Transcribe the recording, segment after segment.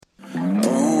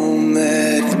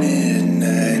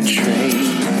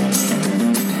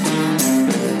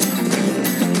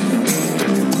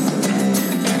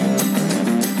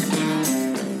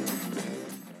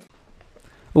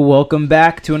welcome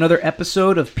back to another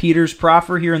episode of Peter's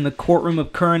Proffer here in the courtroom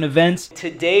of current events.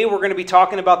 Today we're going to be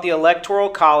talking about the Electoral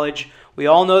College. We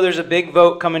all know there's a big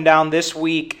vote coming down this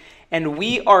week, and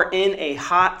we are in a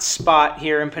hot spot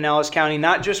here in Pinellas County,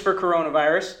 not just for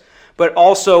coronavirus, but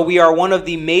also we are one of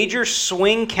the major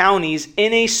swing counties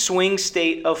in a swing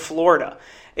state of Florida.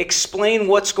 Explain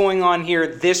what's going on here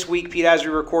this week, Pete, as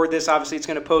we record this. Obviously, it's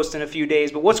going to post in a few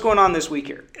days, but what's going on this week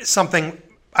here? Something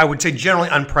I would say generally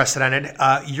unprecedented.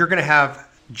 You're going to have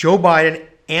Joe Biden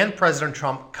and President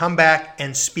Trump come back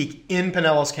and speak in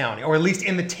Pinellas County, or at least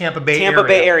in the Tampa Bay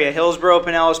area. Hillsborough,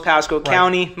 Pinellas, Pasco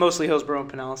County, mostly Hillsborough and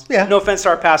Pinellas. Yeah. No offense to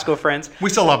our Pasco friends. We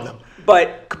still love them.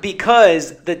 But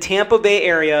because the Tampa Bay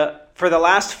area for the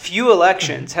last few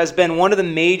elections has been one of the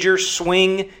major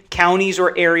swing counties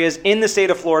or areas in the state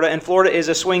of Florida, and Florida is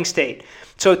a swing state.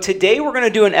 So today we're going to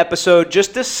do an episode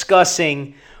just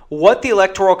discussing what the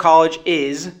Electoral College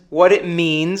is, what it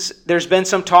means. There's been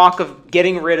some talk of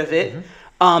getting rid of it.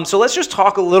 So let's just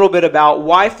talk a little bit about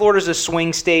why Florida is a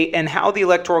swing state and how the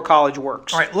Electoral College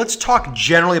works. All right, let's talk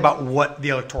generally about what the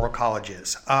Electoral College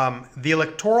is. The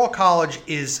Electoral College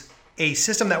is a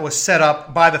system that was set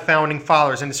up by the Founding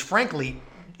Fathers and is frankly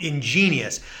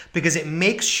ingenious because it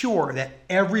makes sure that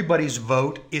everybody's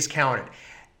vote is counted.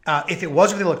 If it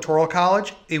was with the Electoral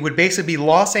College, it would basically be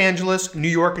Los Angeles, New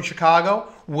York, and Chicago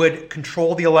would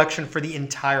control the election for the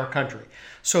entire country.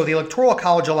 So the Electoral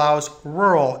College allows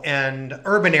rural and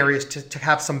urban areas to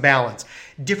have some balance.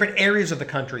 Different areas of the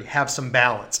country have some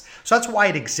balance. So that's why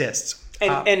it exists.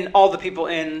 And all the people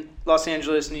in Los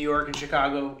Angeles, New York, and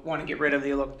Chicago want to get rid of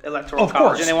the Electoral College.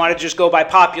 Course. And they want to just go by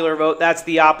popular vote. That's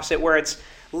the opposite, where it's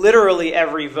literally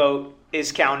every vote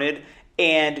is counted.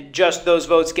 And just those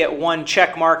votes get one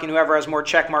check mark, and whoever has more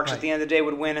check marks at the end of the day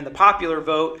would win in the popular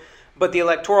vote. But the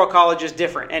Electoral College is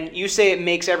different. And you say it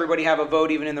makes everybody have a vote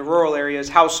even in the rural areas.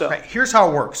 How so? Right. Here's how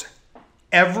it works.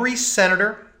 Every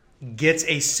senator gets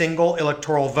a single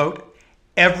electoral vote.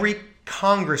 Every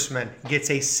congressman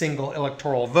gets a single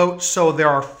electoral vote. So there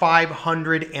are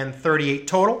 538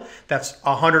 total. That's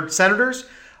 100 senators,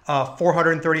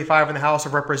 435 in the House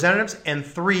of Representatives, and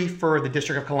 3 for the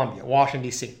District of Columbia, Washington,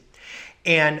 D.C.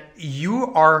 And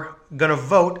you are going to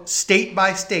vote state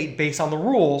by state based on the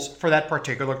rules for that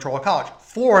particular electoral college.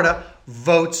 Florida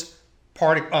votes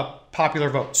popular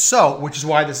votes. So, which is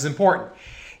why this is important.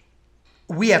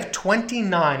 We have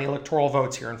 29 electoral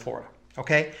votes here in Florida,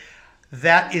 okay?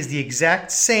 That is the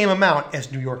exact same amount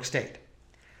as New York State.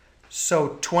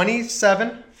 So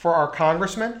 27 for our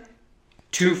congressmen,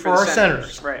 2 for our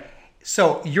senators. Right.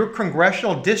 So your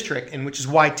congressional district, and which is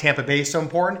why Tampa Bay is so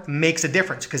important, makes a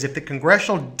difference. Because if the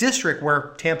congressional district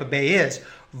where Tampa Bay is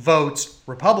votes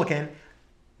Republican,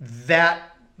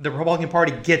 that the Republican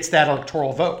Party gets that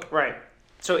electoral vote. Right.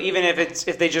 So even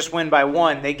if they just win by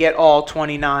 1, they get all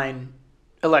 29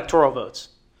 electoral votes.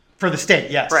 For the state,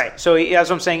 yes. Right. So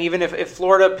as I'm saying, even if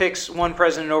Florida picks one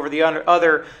president over the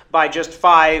other by just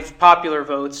 5 popular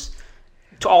votes,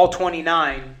 to all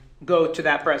 29 go to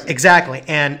that president. Exactly.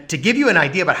 And to give you an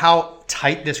idea about how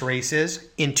tight this race is,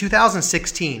 in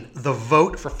 2016, the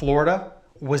vote for Florida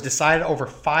was decided over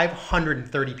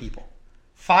 530 people.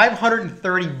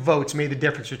 530 votes made the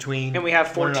difference between. And we have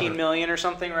 14 million or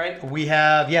something, right? We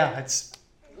have, I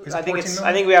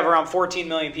think we have around 14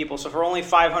 million people. So for only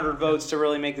 500 votes to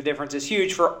really make the difference is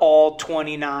huge for all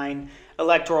 29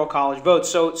 Electoral College votes.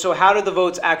 So how do the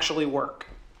votes actually work?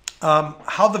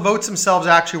 How the votes themselves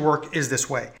actually work is this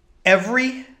way.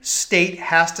 Every state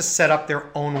has to set up their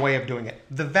own way of doing it.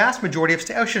 The vast majority of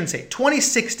states, I shouldn't say,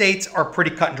 26 states are pretty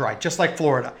cut and dry, just like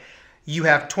Florida. You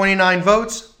have 29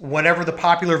 votes. Whatever the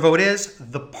popular vote is,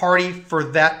 the party for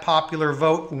that popular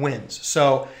vote wins.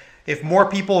 So if more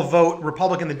people vote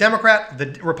Republican than Democrat,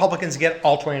 the Republicans get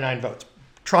all 29 votes.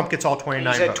 Trump gets all 29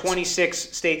 votes. You said 26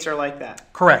 states are like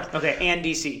that. Correct. Okay, and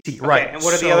D.C. Right. Okay, and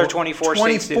what are the other 24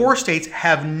 states do? 24 states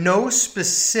have no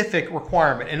specific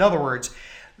requirement. In other words,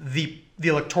 the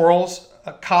Electoral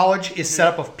College is set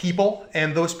up of people,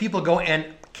 and those people go and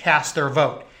cast their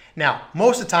vote. Now,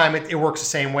 most of the time, it works the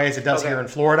same way as it does here in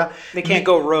Florida. They can't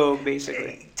go rogue,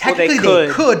 basically. Technically,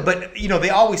 they could, but they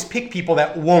always pick people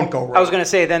that won't go rogue. I was going to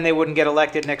say, then they wouldn't get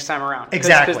elected next time around.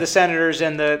 Exactly. Because the senators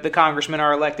and the congressmen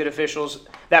are elected officials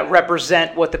that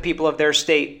represent what the people of their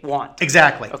state want.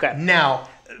 Exactly. Okay. Now,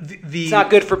 it's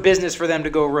not good for business for them to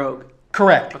go rogue.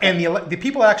 Correct. Okay. And the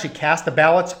people that actually cast the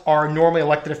ballots are normally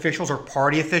elected officials or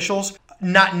party officials,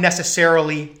 not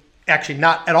necessarily, actually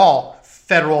not at all,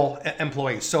 federal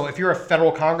employees. So if you're a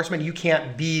federal congressman, you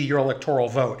can't be your electoral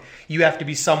vote. You have to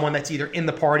be someone that's either in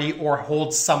the party or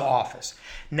holds some office.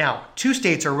 Now, 2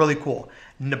 states are really cool.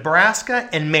 Nebraska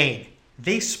and Maine,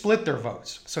 they split their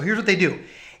votes. So here's what they do.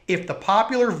 if the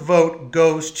popular vote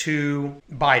goes to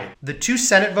Biden, the 2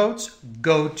 Senate votes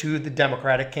go to the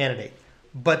Democratic candidate.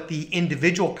 But the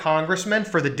individual congressmen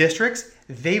for the districts,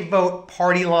 they vote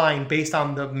party line based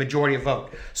on the majority of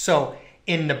vote. So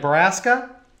in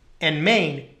Nebraska and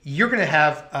Maine, you're going to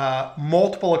have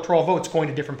multiple electoral votes going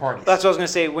to different parties. That's what I was going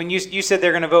to say. When you said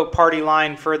they're going to vote party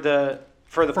line for the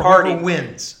party, whoever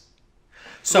wins.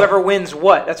 So whoever wins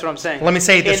what? That's what I'm saying. Let me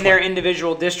say it this in their way.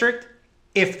 individual district.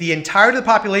 If the entirety of the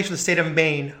population of the state of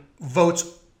Maine votes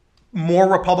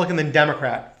more Republican than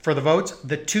Democrat for the votes,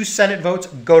 the 2 Senate votes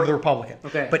go to the Republican.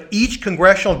 Okay. But each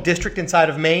congressional district inside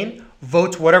of Maine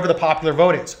votes whatever the popular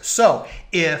vote is. So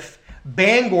if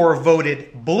Bangor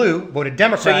voted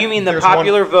Democrat. So you mean the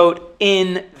popular vote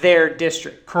in their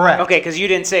district? Correct. Okay, because you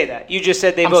didn't say that. You just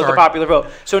said they vote sorry. the popular vote.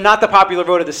 So not the popular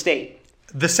vote of the state.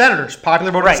 The senators,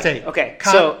 popular vote of the state. Okay.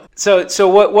 So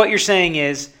what you're saying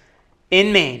is,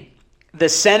 in Maine, the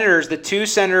senators, the 2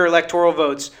 senator electoral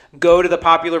votes go to the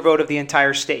popular vote of the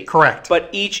entire state. Correct. But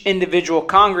each individual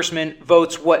congressman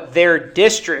votes what their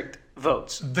district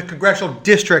votes. The congressional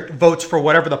district votes for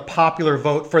whatever the popular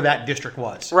vote for that district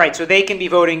was. Right. So they can be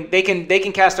voting. They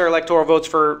can cast their electoral votes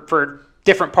for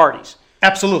different parties.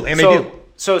 Absolutely, and they do.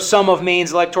 So some of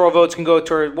Maine's electoral votes can go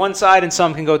toward one side and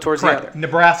some can go towards Correct. the other.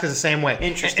 Nebraska's the same way.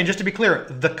 Interesting. And just to be clear,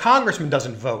 the congressman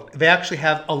doesn't vote. They actually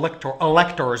have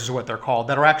electors is what they're called,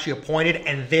 that are actually appointed,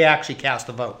 and they actually cast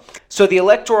the vote. So the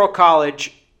Electoral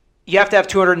College, you have to have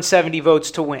 270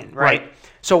 votes to win, right?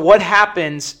 So what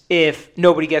happens if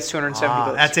nobody gets 270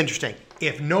 votes? That's interesting.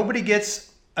 If nobody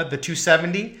gets the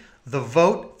 270, the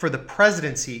vote for the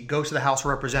presidency goes to the House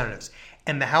of Representatives.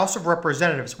 And the House of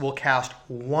Representatives will cast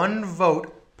 1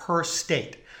 vote per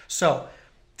state. So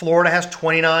Florida has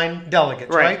 29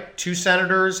 delegates, right? 2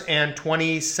 senators and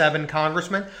 27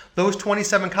 congressmen. Those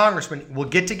 27 congressmen will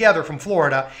get together from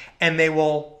Florida and they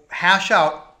will hash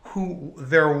out who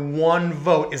their 1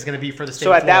 vote is going to be for the state of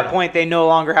Florida. So at that point, they no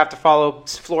longer have to follow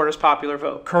Florida's popular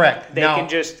vote. Correct.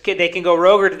 They can go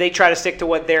rogue, or do they try to stick to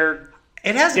what their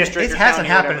It hasn't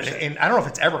happened, and I don't know if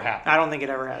it's ever happened. I don't think it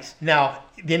ever has. Now,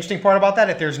 the interesting part about that,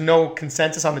 if there's no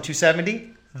consensus on the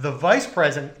 270, the vice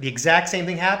president, the exact same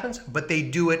thing happens, but they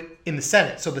do it in the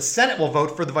Senate. So the Senate will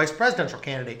vote for the vice presidential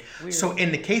candidate. Weird. So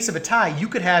in the case of a tie, you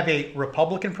could have a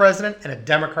Republican president and a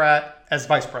Democrat as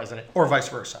vice president, or vice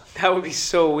versa. That would be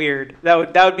so weird.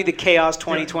 That would be the chaos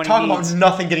 2020 Talk needs. about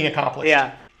nothing getting accomplished.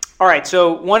 Yeah. All right,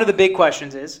 so one of the big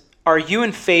questions is, are you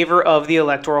in favor of the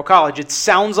Electoral College? It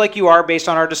sounds like you are based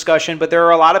on our discussion, but there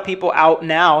are a lot of people out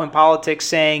now in politics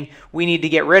saying we need to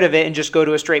get rid of it and just go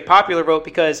to a straight popular vote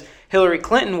because Hillary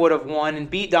Clinton would have won and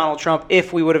beat Donald Trump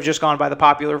if we would have just gone by the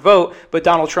popular vote, but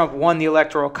Donald Trump won the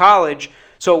Electoral College.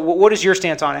 So what is your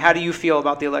stance on it? How do you feel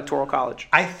about the Electoral College?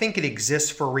 I think it exists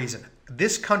for a reason.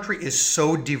 This country is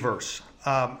so diverse.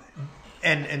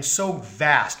 And so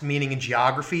vast, meaning in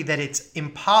geography, that it's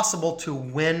impossible to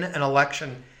win an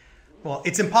election. Well,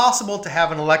 it's impossible to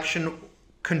have an election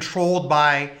controlled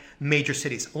by major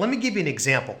cities. Let me give you an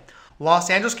example.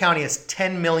 Los Angeles County has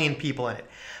 10 million people in it.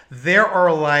 There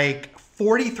are like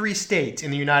 43 states in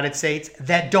the United States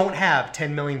that don't have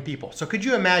 10 million people. So could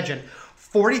you imagine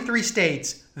 43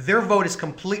 states, their vote is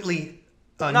completely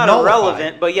not nullified.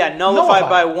 Irrelevant, but yeah, nullified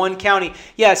by one county.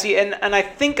 Yeah, see, and I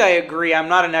think I agree. I'm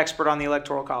not an expert on the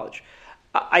Electoral College.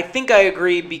 I think I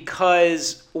agree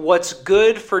because what's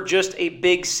good for just a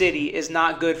big city is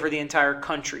not good for the entire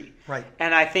country. Right.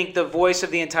 And I think the voice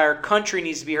of the entire country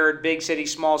needs to be heard. Big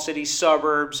cities, small cities,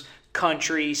 suburbs,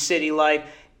 country, city life.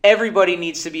 Everybody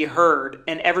needs to be heard,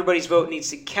 and everybody's vote needs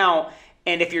to count.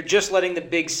 And if you're just letting the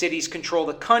big cities control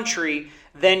the country,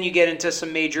 then you get into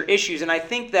some major issues. And I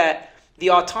think that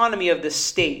the autonomy of the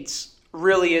states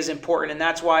really is important, and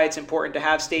that's why it's important to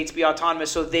have states be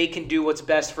autonomous so they can do what's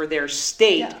best for their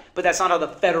state, but that's not how the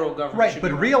federal government should be.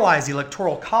 But run. realize the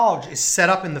Electoral College is set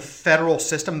up in the federal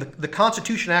system. The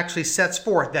Constitution actually sets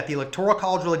forth that the Electoral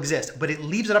College will exist, but it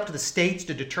leaves it up to the states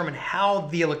to determine how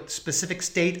the specific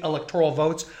state electoral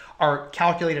votes are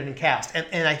calculated and cast.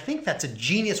 And I think that's a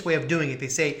genius way of doing it. They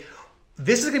say,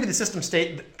 this is going to be the system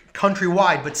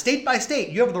countrywide, but state by state,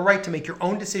 you have the right to make your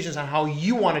own decisions on how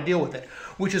you want to deal with it,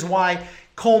 which is why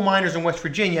coal miners in West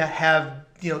Virginia have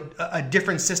a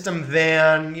different system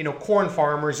than corn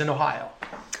farmers in Ohio.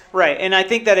 Right, and I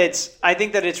think that it's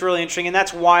really interesting, and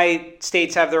that's why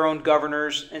states have their own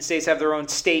governors and states have their own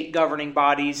state governing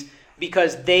bodies,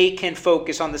 because they can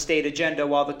focus on the state agenda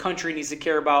while the country needs to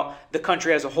care about the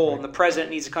country as a whole. And the president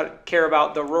needs to care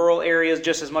about the rural areas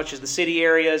just as much as the city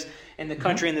areas, and the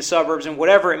country and the suburbs and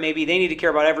whatever it may be. They need to care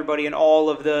about everybody and all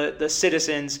of the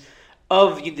citizens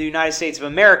of the United States of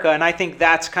America, and I think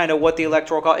that's kind of what the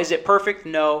Electoral College... Is it perfect?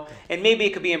 No. And maybe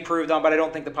it could be improved on, but I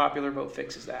don't think the popular vote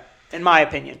fixes that, in my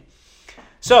opinion.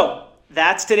 So,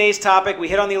 that's today's topic. We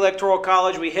hit on the Electoral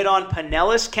College. We hit on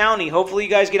Pinellas County. Hopefully you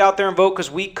guys get out there and vote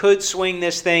because we could swing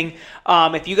this thing.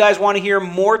 If you guys want to hear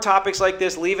more topics like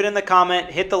this, leave it in the comment,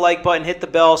 hit the like button, hit the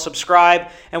bell, subscribe,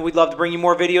 and we'd love to bring you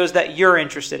more videos that you're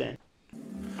interested in.